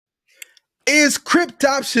Is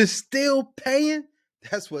Cryptoption still paying?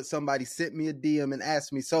 That's what somebody sent me a DM and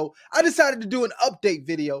asked me. So I decided to do an update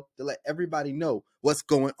video to let everybody know what's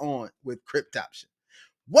going on with Cryptoption.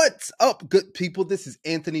 What's up, good people? This is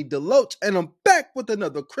Anthony Deloach, and I'm back with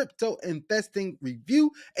another crypto investing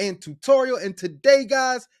review and tutorial. And today,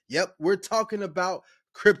 guys, we're talking about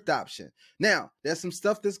Cryptoption. Now, there's some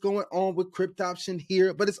stuff that's going on with Cryptoption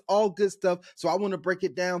here, but it's all good stuff. So I want to break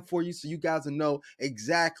it down for you so you guys will know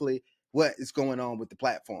exactly what is going on with the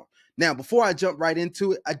platform. Now, before I jump right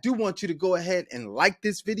into it, I do want you to go ahead and like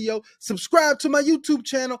this video, subscribe to my YouTube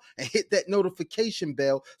channel, and hit that notification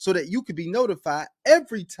bell so that you can be notified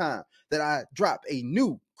every time that I drop a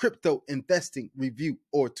new crypto investing review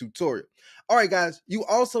or tutorial. All right, guys, you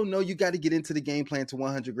also know you got to get into the Game Plan to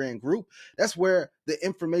 100 Grand group. That's where the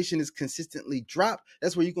information is consistently dropped.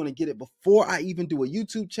 That's where you're going to get it before I even do a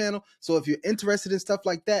YouTube channel. So if you're interested in stuff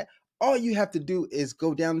like that, all you have to do is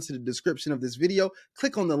go down into the description of this video,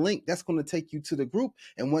 click on the link. That's going to take you to the group.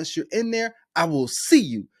 And once you're in there, I will see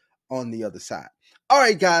you on the other side. All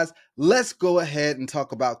right, guys, let's go ahead and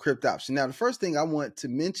talk about Cryptoption. Now, the first thing I want to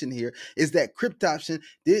mention here is that Cryptoption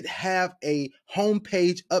did have a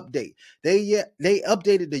homepage update. They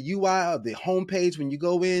updated the UI of the homepage when you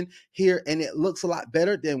go in here, and it looks a lot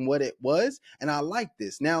better than what it was. And I like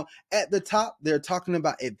this. Now, at the top, they're talking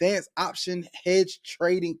about advanced option hedge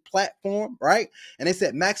trading platform, right? And they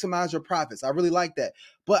said maximize your profits. I really like that.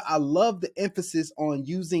 But I love the emphasis on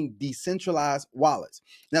using decentralized wallets.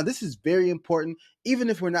 Now, this is very important.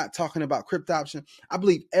 Even if we're not talking about Cryptoption, I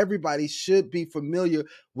believe everybody should be familiar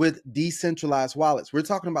with decentralized wallets. We're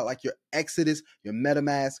talking about like your Exodus, your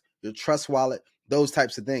MetaMask, your Trust Wallet, those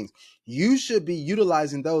types of things. You should be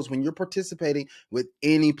utilizing those when you're participating with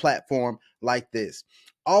any platform like this.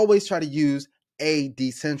 Always try to use a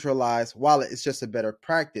decentralized wallet. It's just a better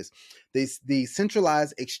practice. The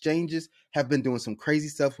centralized exchanges have been doing some crazy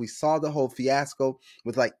stuff. We saw the whole fiasco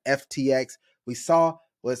with like FTX. We saw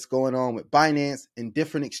what's going on with Binance and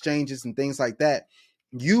different exchanges and things like that.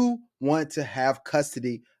 You want to have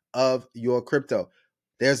custody of your crypto.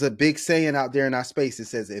 There's a big saying out there in our space. It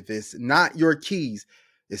says, if it's not your keys,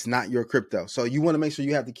 it's not your crypto. So you want to make sure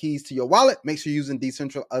you have the keys to your wallet. Make sure you're using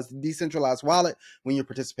decentralized wallet when you're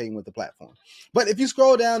participating with the platform. But if you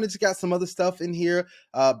scroll down, it's got some other stuff in here,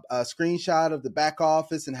 a screenshot of the back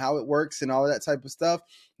office and how it works and all of that type of stuff.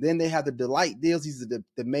 Then they have the delight deals. These are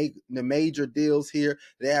the major deals here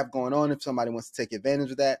they have going on if somebody wants to take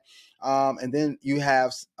advantage of that. And then you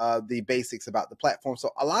have the basics about the platform.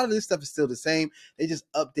 So a lot of this stuff is still the same. They just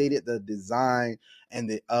updated the design and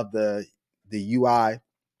the UI,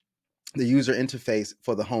 the user interface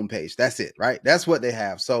for the homepage. That's it, right? That's what they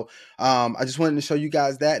have. So I just wanted to show you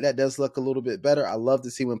guys that does look a little bit better. I love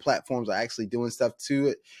to see when platforms are actually doing stuff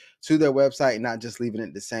to their website and not just leaving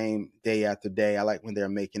it the same day after day. I like when they're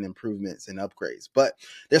making improvements and upgrades, but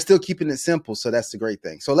they're still keeping it simple. So that's the great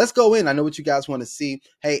thing. So let's go in. I know what you guys want to see.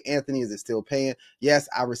 Hey, Anthony, is it still paying? Yes,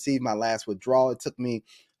 I received my last withdrawal. It took me,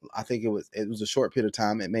 I think it was a short period of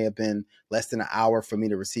time. It may have been less than an hour for me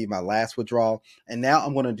to receive my last withdrawal. And now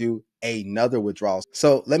I'm going to do another withdrawal.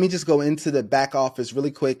 So let me just go into the back office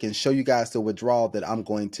really quick and show you guys the withdrawal that I'm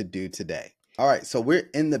going to do today. All right, so we're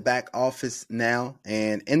in the back office now,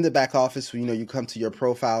 and in the back office, you come to your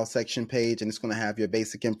profile section page, and it's going to have your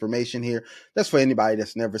basic information here. That's for anybody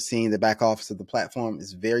that's never seen the back office of the platform.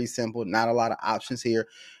 It's very simple, not a lot of options here.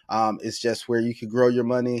 It's just where you can grow your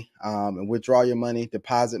money and withdraw your money,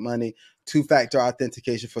 deposit money, two-factor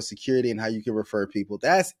authentication for security, and how you can refer people.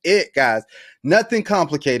 That's it, guys. Nothing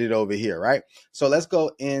complicated over here, right? So let's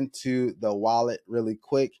go into the wallet really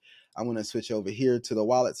quick. I'm going to switch over here to the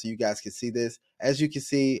wallet so you guys can see this. As you can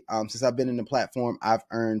see, since I've been in the platform, I've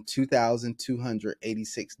earned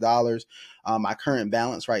 $2,286. My current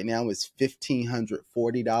balance right now is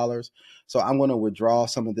 $1,540. So I'm going to withdraw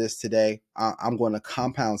some of this today. I'm going to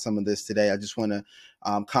compound some of this today. I just want to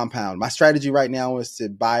compound. My strategy right now is to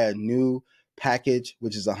buy a new package,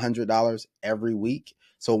 which is $100 every week.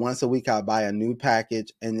 So once a week, I'll buy a new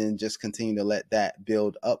package and then just continue to let that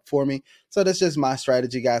build up for me. So that's just my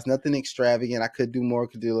strategy, guys. Nothing extravagant. I could do more,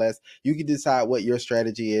 could do less. You can decide what your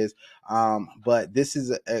strategy is. But this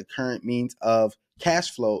is a current means of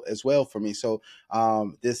cash flow as well for me. So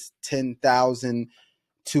this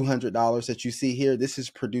 $10,200 that you see here, this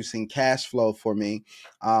is producing cash flow for me.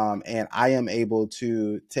 And I am able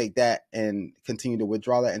to take that and continue to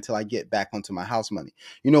withdraw that until I get back onto my house money.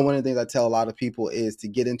 One of the things I tell a lot of people is to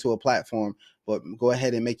get into a platform, but go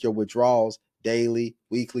ahead and make your withdrawals daily,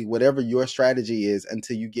 weekly, whatever your strategy is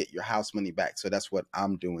until you get your house money back. So that's what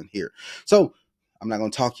I'm doing here. So I'm not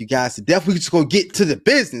going to talk you guys to death. We just going to get to the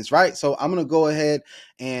business, right? So I'm going to go ahead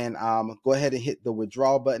and hit the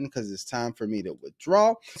withdrawal button because it's time for me to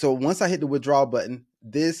withdraw. So once I hit the withdrawal button,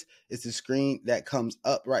 this is the screen that comes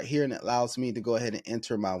up right here, and it allows me to go ahead and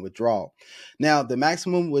enter my withdrawal. Now, the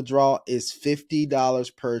maximum withdrawal is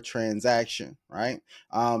 $50 per transaction, right?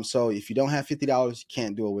 So if you don't have $50, you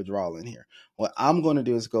can't do a withdrawal in here. What I'm going to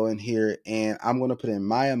do is go in here and I'm going to put in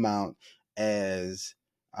my amount as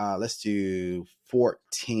let's do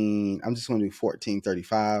 14. I'm just going to do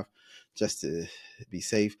 1435 just to be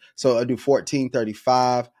safe. So I'll do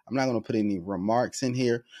 1435. I'm not going to put any remarks in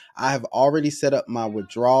here. I have already set up my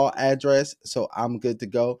withdrawal address, so I'm good to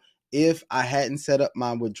go. If I hadn't set up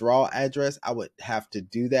my withdrawal address, I would have to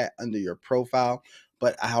do that under your profile,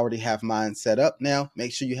 but I already have mine set up now.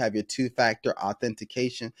 Make sure you have your two-factor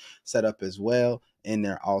authentication set up as well in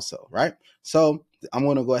there also, right? So I'm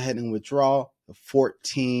going to go ahead and withdraw the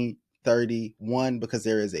 1431 because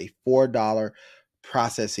there is a $4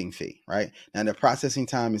 processing fee, right? Now the processing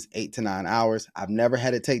time is 8 to 9 hours. I've never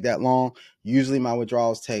had it take that long. Usually my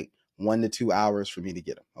withdrawals take 1 to 2 hours for me to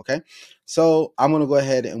get them. Okay. So I'm going to go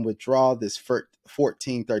ahead and withdraw this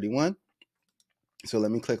 1431. So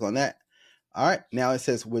let me click on that. All right. Now it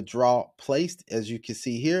says withdrawal placed, as you can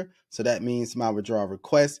see here. So that means my withdrawal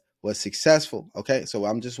request was successful. Okay. So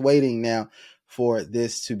I'm just waiting now for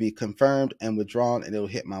this to be confirmed and withdrawn, and it'll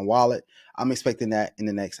hit my wallet. I'm expecting that in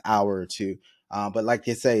the next hour or two. But like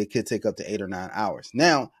I say, it could take up to 8 or 9 hours.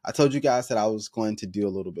 Now, I told you guys that I was going to do a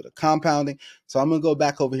little bit of compounding. So I'm going to go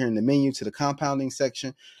back over here in the menu to the compounding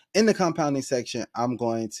section. In the compounding section, I'm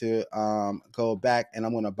going to go back and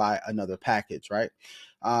I'm going to buy another package, right?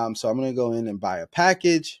 So I'm going to go in and buy a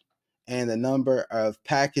package, and the number of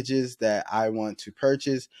packages that I want to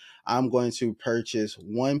purchase, I'm going to purchase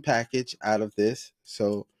one package out of this.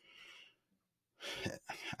 So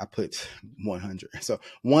I put 100. So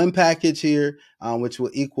one package here, which will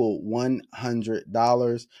equal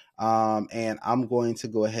 $100. And I'm going to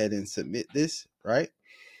go ahead and submit this, right?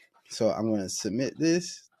 So I'm going to submit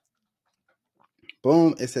this.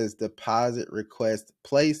 Boom, it says deposit request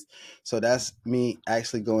placed. So that's me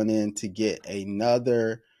actually going in to get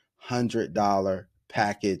another $100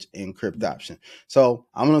 package in Cryptoption. So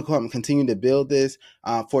I'm going to continue to build this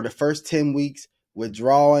for the first 10 weeks,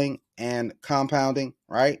 withdrawing and compounding,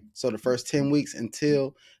 right? So the first 10 weeks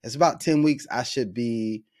until it's about 10 weeks, I should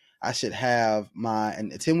have my,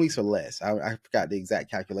 and 10 weeks or less. I forgot the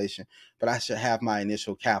exact calculation, but I should have my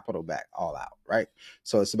initial capital back all out, right?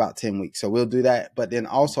 So it's about 10 weeks. So we'll do that. But then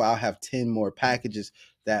also I'll have 10 more packages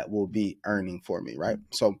that will be earning for me, right?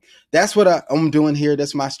 So that's what I'm doing here.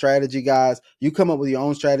 That's my strategy, guys. You come up with your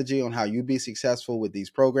own strategy on how you be successful with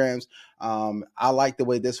these programs. I like the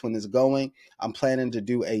way this one is going. I'm planning to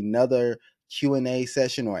do another Q&A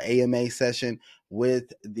session or AMA session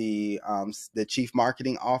with the chief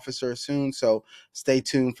marketing officer soon. So stay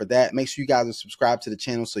tuned for that. Make sure you guys are subscribed to the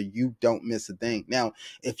channel so you don't miss a thing. Now,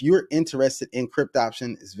 if you're interested in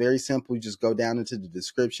Cryptoption, it's very simple. You just go down into the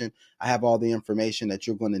description. I have all the information that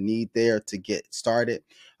you're going to need there to get started.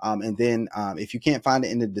 And then if you can't find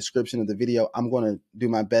it in the description of the video, I'm going to do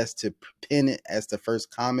my best to pin it as the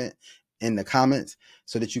first comment in the comments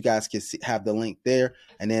so that you guys can have the link there.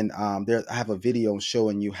 And then I have a video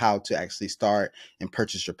showing you how to actually start and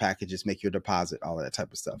purchase your packages, make your deposit, all of that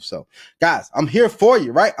type of stuff. So guys, I'm here for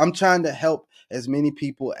you, right? I'm trying to help as many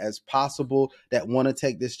people as possible that want to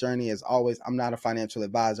take this journey. As always, I'm not a financial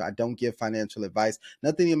advisor. I don't give financial advice.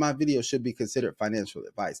 Nothing in my video should be considered financial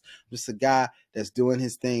advice. I'm just a guy that's doing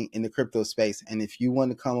his thing in the crypto space. And if you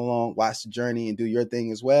want to come along, watch the journey and do your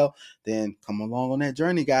thing as well, then come along on that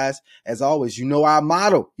journey, guys. As always, you know our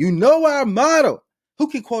motto. You know our motto. Who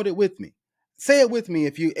can quote it with me? Say it with me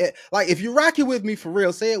if you're rocking with me for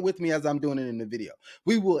real, say it with me as I'm doing it in the video.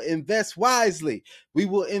 We will invest wisely. We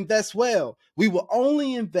will invest well. We will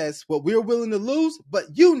only invest what we're willing to lose, but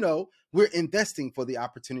you know we're investing for the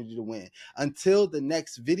opportunity to win. Until the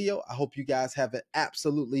next video, I hope you guys have an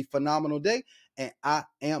absolutely phenomenal day, and I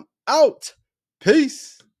am out.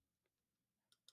 Peace.